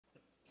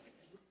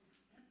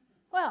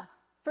Well,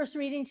 first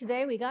reading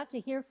today, we got to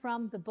hear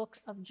from the book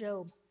of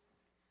Job.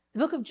 The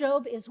book of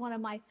Job is one of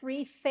my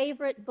three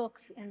favorite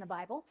books in the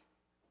Bible.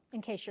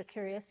 In case you're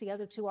curious, the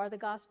other two are the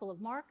Gospel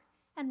of Mark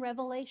and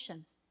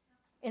Revelation.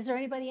 Is there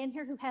anybody in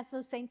here who has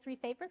those same three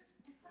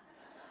favorites?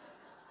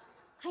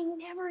 I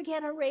never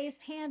get a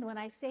raised hand when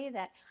I say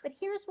that, but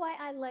here's why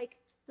I like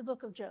the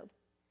book of Job.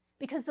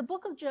 Because the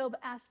book of Job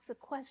asks a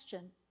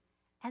question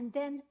and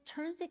then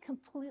turns it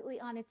completely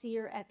on its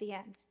ear at the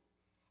end.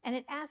 And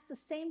it asks the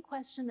same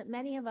question that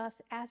many of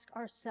us ask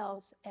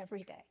ourselves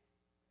every day.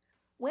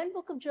 When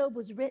Book of Job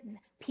was written,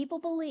 people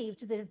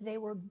believed that if they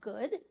were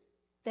good,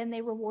 then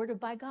they were rewarded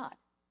by God.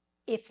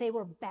 If they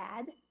were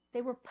bad,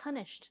 they were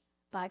punished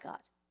by God.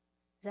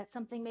 Is that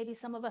something maybe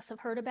some of us have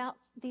heard about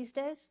these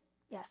days?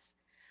 Yes.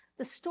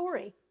 The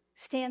story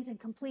stands in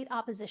complete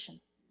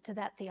opposition to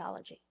that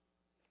theology.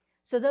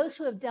 So those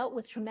who have dealt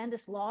with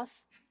tremendous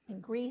loss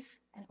and grief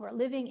and who are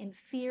living in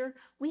fear,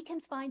 we can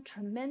find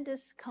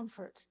tremendous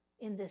comfort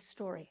in this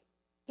story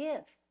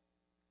if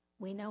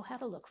we know how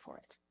to look for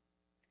it.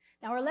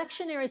 Now, our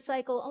lectionary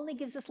cycle only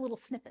gives us little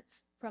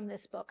snippets from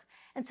this book.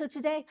 And so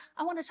today,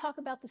 I want to talk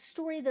about the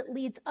story that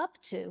leads up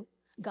to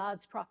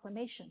God's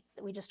proclamation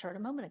that we just heard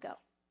a moment ago.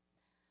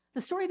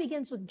 The story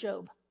begins with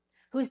Job,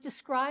 who is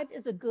described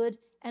as a good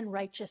and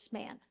righteous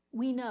man.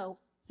 We know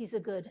he's a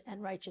good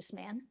and righteous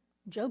man.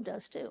 Job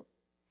does too.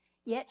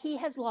 Yet he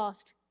has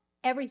lost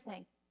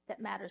everything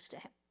that matters to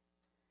him.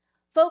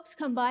 Folks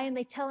come by and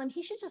they tell him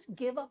he should just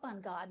give up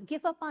on God,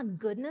 give up on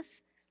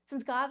goodness,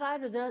 since God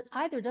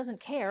either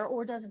doesn't care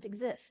or doesn't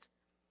exist.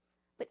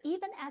 But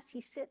even as he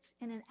sits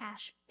in an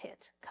ash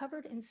pit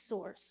covered in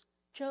sores,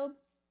 Job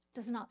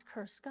does not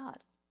curse God.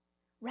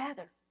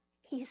 Rather,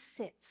 he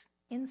sits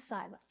in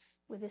silence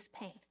with his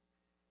pain.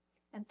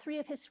 And three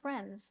of his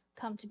friends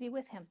come to be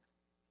with him.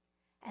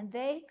 And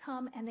they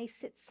come and they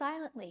sit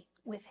silently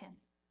with him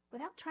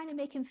without trying to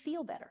make him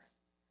feel better.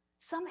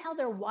 Somehow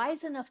they're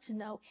wise enough to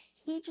know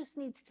he just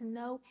needs to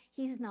know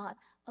he's not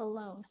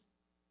alone.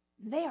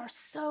 They are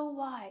so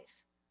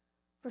wise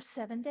for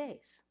 7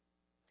 days.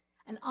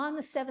 And on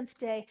the seventh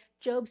day,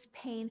 Job's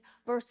pain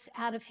bursts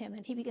out of him,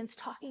 and he begins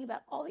talking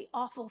about all the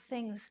awful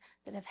things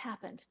that have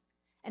happened.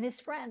 And his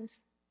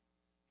friends,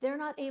 they're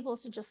not able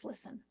to just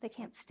listen. They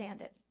can't stand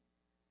it.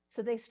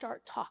 So they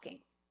start talking.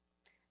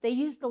 They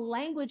use the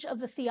language of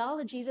the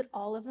theology that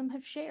all of them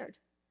have shared.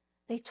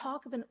 They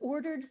talk of an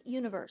ordered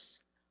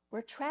universe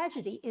where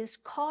tragedy is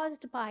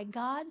caused by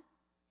God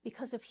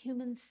because of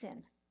human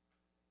sin.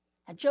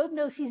 And Job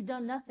knows he's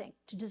done nothing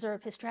to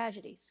deserve his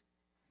tragedies.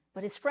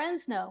 But his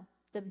friends know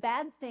that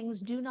bad things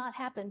do not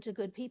happen to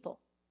good people.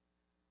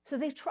 So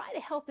they try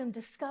to help him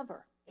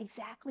discover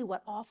exactly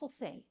what awful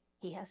thing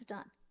he has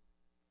done.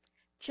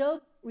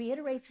 Job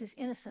reiterates his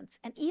innocence,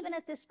 and even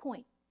at this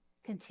point,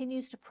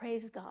 continues to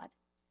praise God.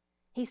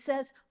 He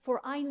says,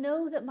 "For I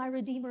know that my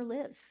Redeemer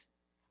lives,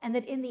 and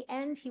that in the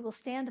end he will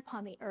stand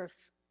upon the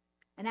earth.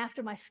 And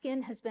after my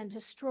skin has been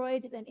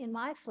destroyed, then in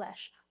my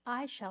flesh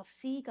I shall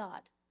see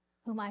God,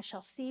 whom I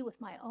shall see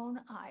with my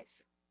own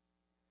eyes."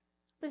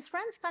 But his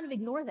friends kind of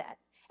ignore that.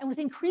 And with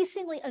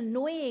increasingly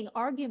annoying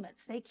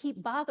arguments, they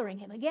keep bothering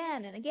him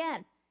again and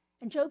again.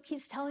 And Job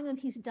keeps telling them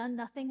he's done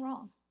nothing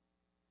wrong.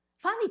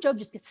 Finally, Job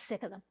just gets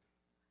sick of them.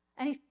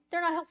 And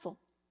they're not helpful.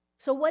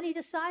 So what he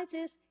decides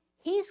is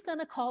he's going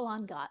to call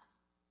on God.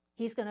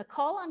 He's going to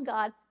call on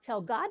God,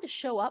 tell God to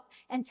show up,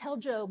 and tell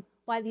Job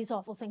why these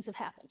awful things have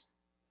happened.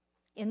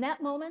 In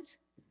that moment,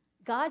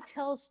 Job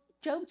tells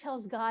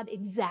God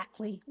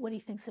exactly what he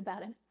thinks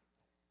about him.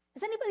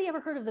 Has anybody ever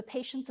heard of the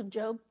patience of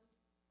Job?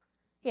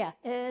 Yeah,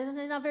 isn't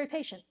he not very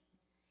patient?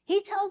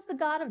 He tells the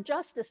God of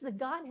justice that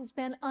God has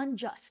been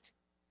unjust,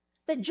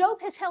 that Job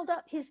has held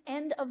up his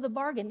end of the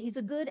bargain. He's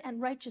a good and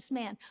righteous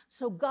man.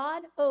 So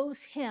God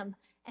owes him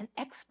an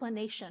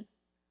explanation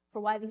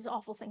for why these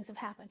awful things have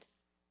happened.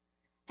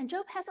 And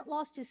Job hasn't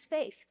lost his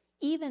faith,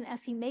 even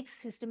as he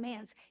makes his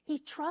demands. He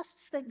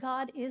trusts that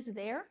God is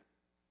there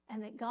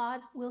and that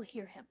God will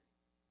hear him.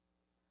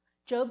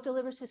 Job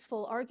delivers his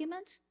full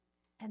argument,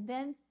 and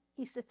then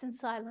he sits in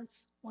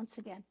silence once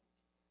again.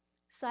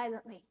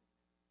 Silently,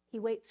 he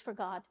waits for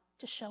God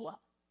to show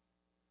up.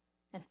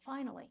 And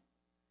finally,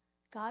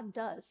 God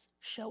does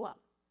show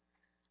up.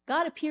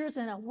 God appears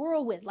in a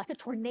whirlwind, like a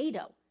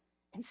tornado,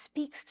 and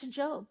speaks to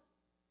Job.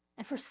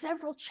 And for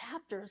several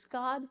chapters,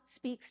 God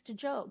speaks to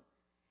Job.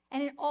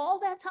 And in all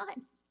that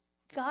time,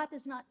 God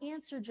does not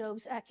answer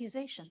Job's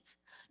accusations,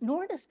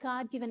 nor does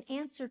God give an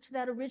answer to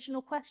that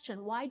original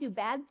question, why do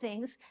bad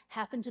things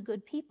happen to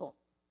good people?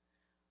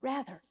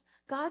 Rather,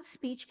 God's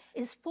speech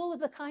is full of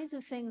the kinds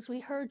of things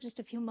we heard just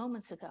a few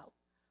moments ago.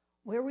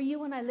 Where were you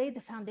when I laid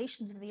the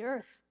foundations of the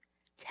earth?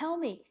 Tell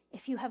me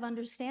if you have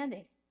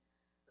understanding.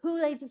 Who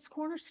laid its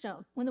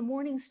cornerstone when the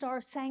morning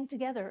stars sang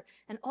together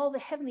and all the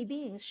heavenly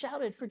beings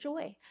shouted for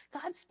joy?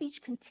 God's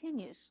speech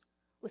continues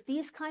with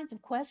these kinds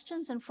of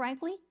questions, and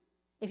frankly,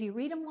 if you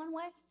read them one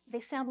way, they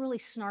sound really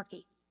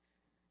snarky.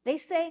 They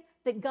say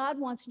that God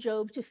wants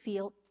Job to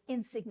feel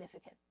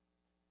insignificant.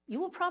 You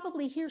will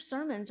probably hear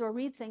sermons or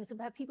read things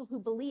about people who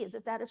believe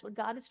that that is what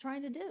God is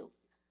trying to do.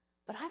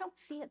 But I don't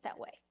see it that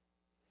way.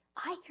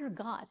 I hear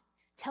God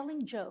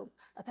telling Job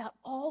about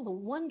all the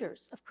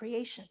wonders of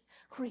creation,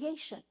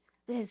 creation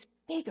that is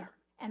bigger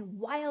and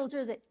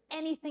wilder than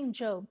anything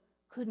Job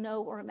could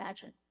know or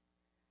imagine.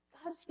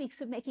 God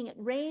speaks of making it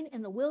rain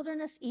in the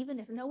wilderness even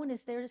if no one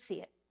is there to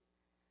see it.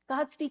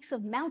 God speaks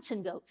of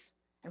mountain goats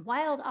and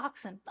wild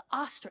oxen, the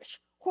ostrich,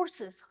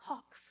 horses,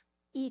 hawks,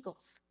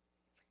 eagles.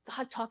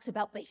 God talks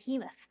about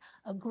Behemoth,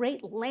 a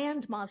great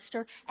land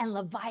monster, and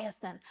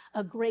Leviathan,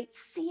 a great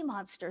sea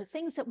monster,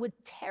 things that would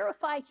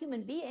terrify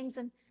human beings,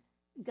 and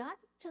God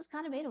just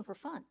kind of made them for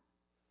fun.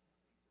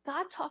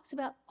 God talks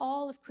about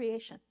all of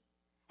creation,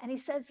 and he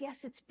says,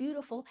 yes, it's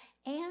beautiful,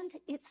 and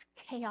it's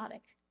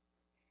chaotic.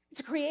 It's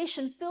a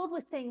creation filled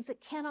with things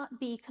that cannot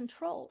be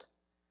controlled.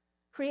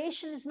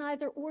 Creation is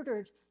neither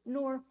ordered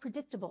nor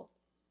predictable.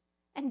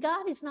 And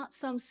God is not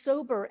some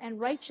sober and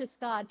righteous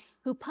God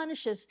who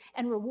punishes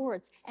and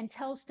rewards and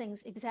tells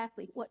things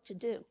exactly what to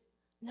do.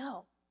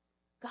 No,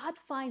 God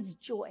finds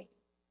joy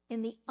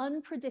in the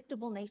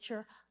unpredictable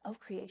nature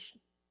of creation.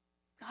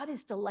 God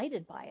is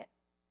delighted by it.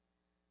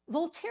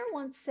 Voltaire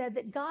once said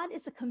that God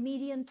is a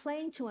comedian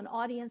playing to an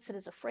audience that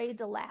is afraid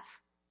to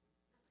laugh.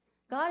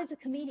 God is a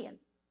comedian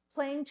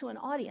playing to an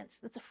audience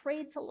that's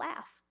afraid to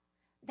laugh.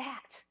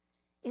 That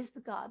is the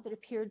God that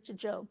appeared to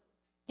Job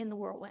in the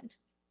whirlwind,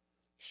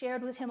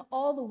 shared with him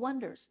all the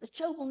wonders that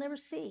Job will never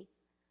see,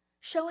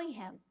 showing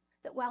him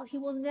that while he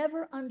will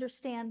never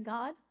understand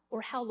God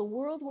or how the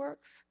world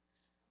works,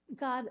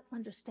 God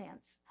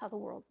understands how the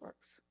world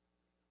works.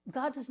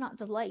 God does not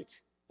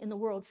delight in the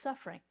world's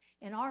suffering,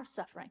 in our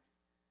suffering,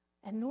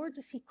 and nor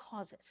does he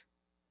cause it.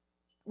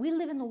 We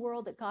live in the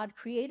world that God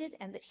created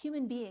and that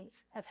human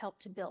beings have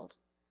helped to build.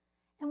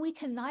 And we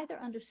can neither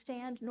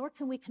understand nor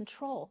can we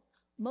control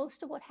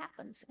most of what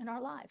happens in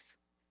our lives.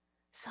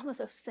 Some of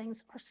those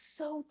things are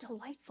so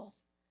delightful,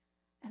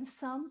 and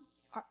some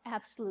are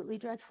absolutely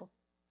dreadful.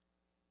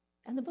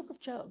 And the book of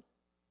Job,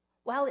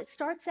 while it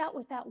starts out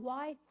with that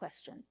why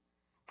question,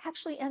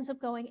 actually ends up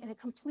going in a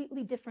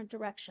completely different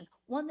direction,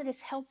 one that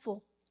is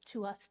helpful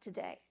to us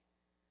today.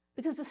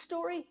 Because the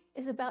story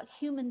is about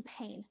human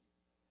pain.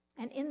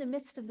 And in the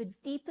midst of the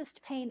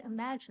deepest pain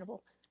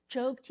imaginable,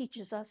 Job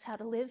teaches us how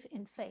to live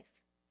in faith.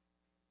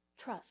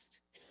 Trust.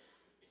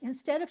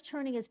 Instead of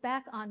turning his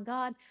back on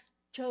God,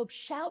 Job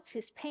shouts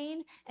his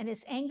pain and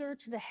his anger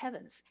to the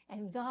heavens,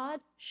 and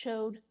God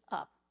showed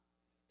up.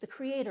 The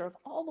creator of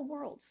all the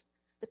worlds,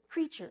 the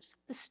creatures,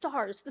 the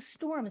stars, the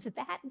storms, that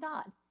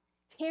God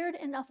cared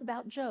enough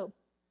about Job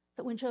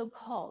that when Job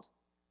called,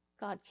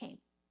 God came.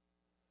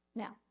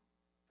 Now,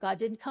 God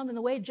didn't come in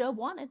the way Job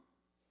wanted.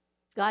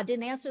 God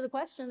didn't answer the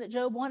question that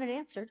Job wanted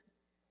answered.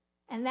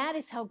 And that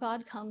is how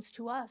God comes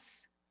to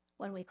us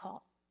when we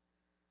call.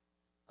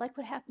 Like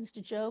what happens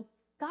to Job,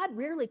 God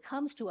rarely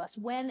comes to us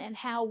when and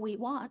how we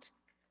want.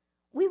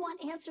 We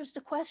want answers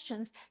to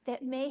questions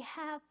that may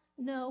have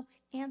no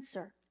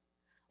answer.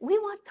 We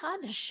want God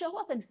to show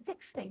up and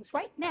fix things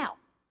right now.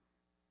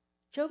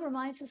 Job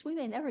reminds us we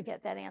may never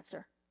get that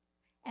answer.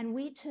 And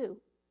we too,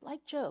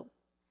 like Job,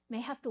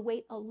 may have to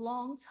wait a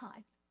long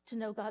time to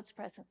know God's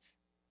presence.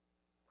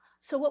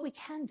 So what we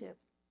can do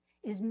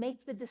is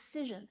make the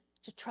decision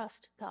to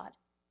trust God.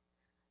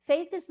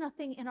 Faith is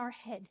nothing in our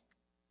head.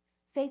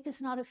 Faith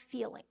is not a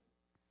feeling.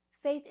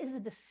 Faith is a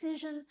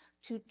decision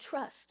to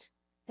trust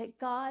that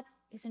God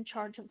is in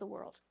charge of the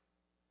world.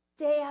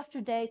 Day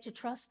after day, to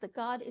trust that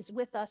God is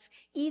with us,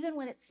 even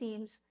when it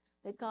seems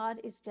that God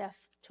is deaf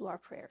to our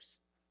prayers.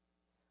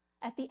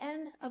 At the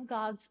end of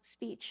God's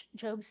speech,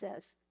 Job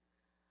says,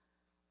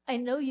 I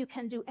know you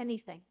can do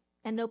anything,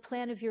 and no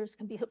plan of yours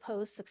can be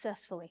opposed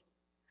successfully.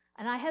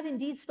 And I have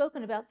indeed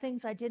spoken about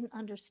things I didn't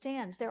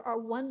understand. There are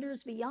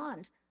wonders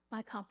beyond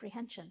my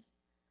comprehension.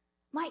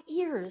 My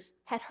ears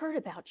had heard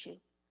about you,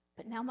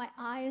 but now my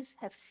eyes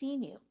have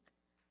seen you.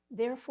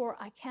 Therefore,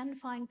 I can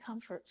find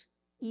comfort,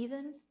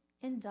 even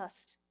in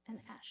dust and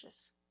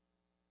ashes.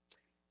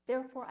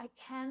 Therefore, I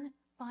can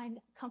find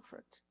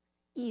comfort,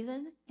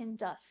 even in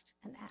dust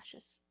and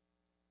ashes.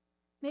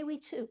 May we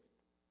too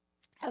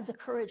have the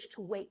courage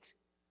to wait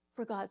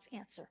for God's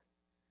answer.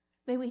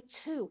 May we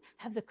too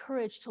have the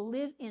courage to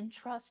live in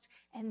trust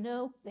and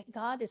know that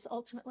God is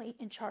ultimately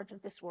in charge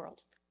of this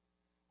world.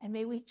 And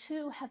may we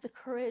too have the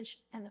courage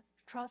and the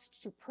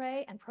trust to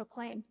pray and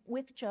proclaim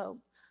with Job,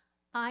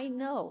 I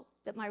know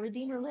that my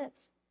Redeemer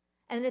lives,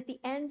 and at the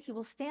end he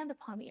will stand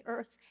upon the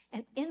earth,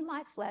 and in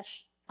my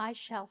flesh I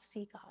shall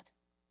see God.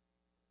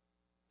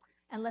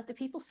 And let the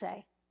people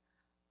say,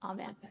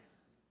 Amen.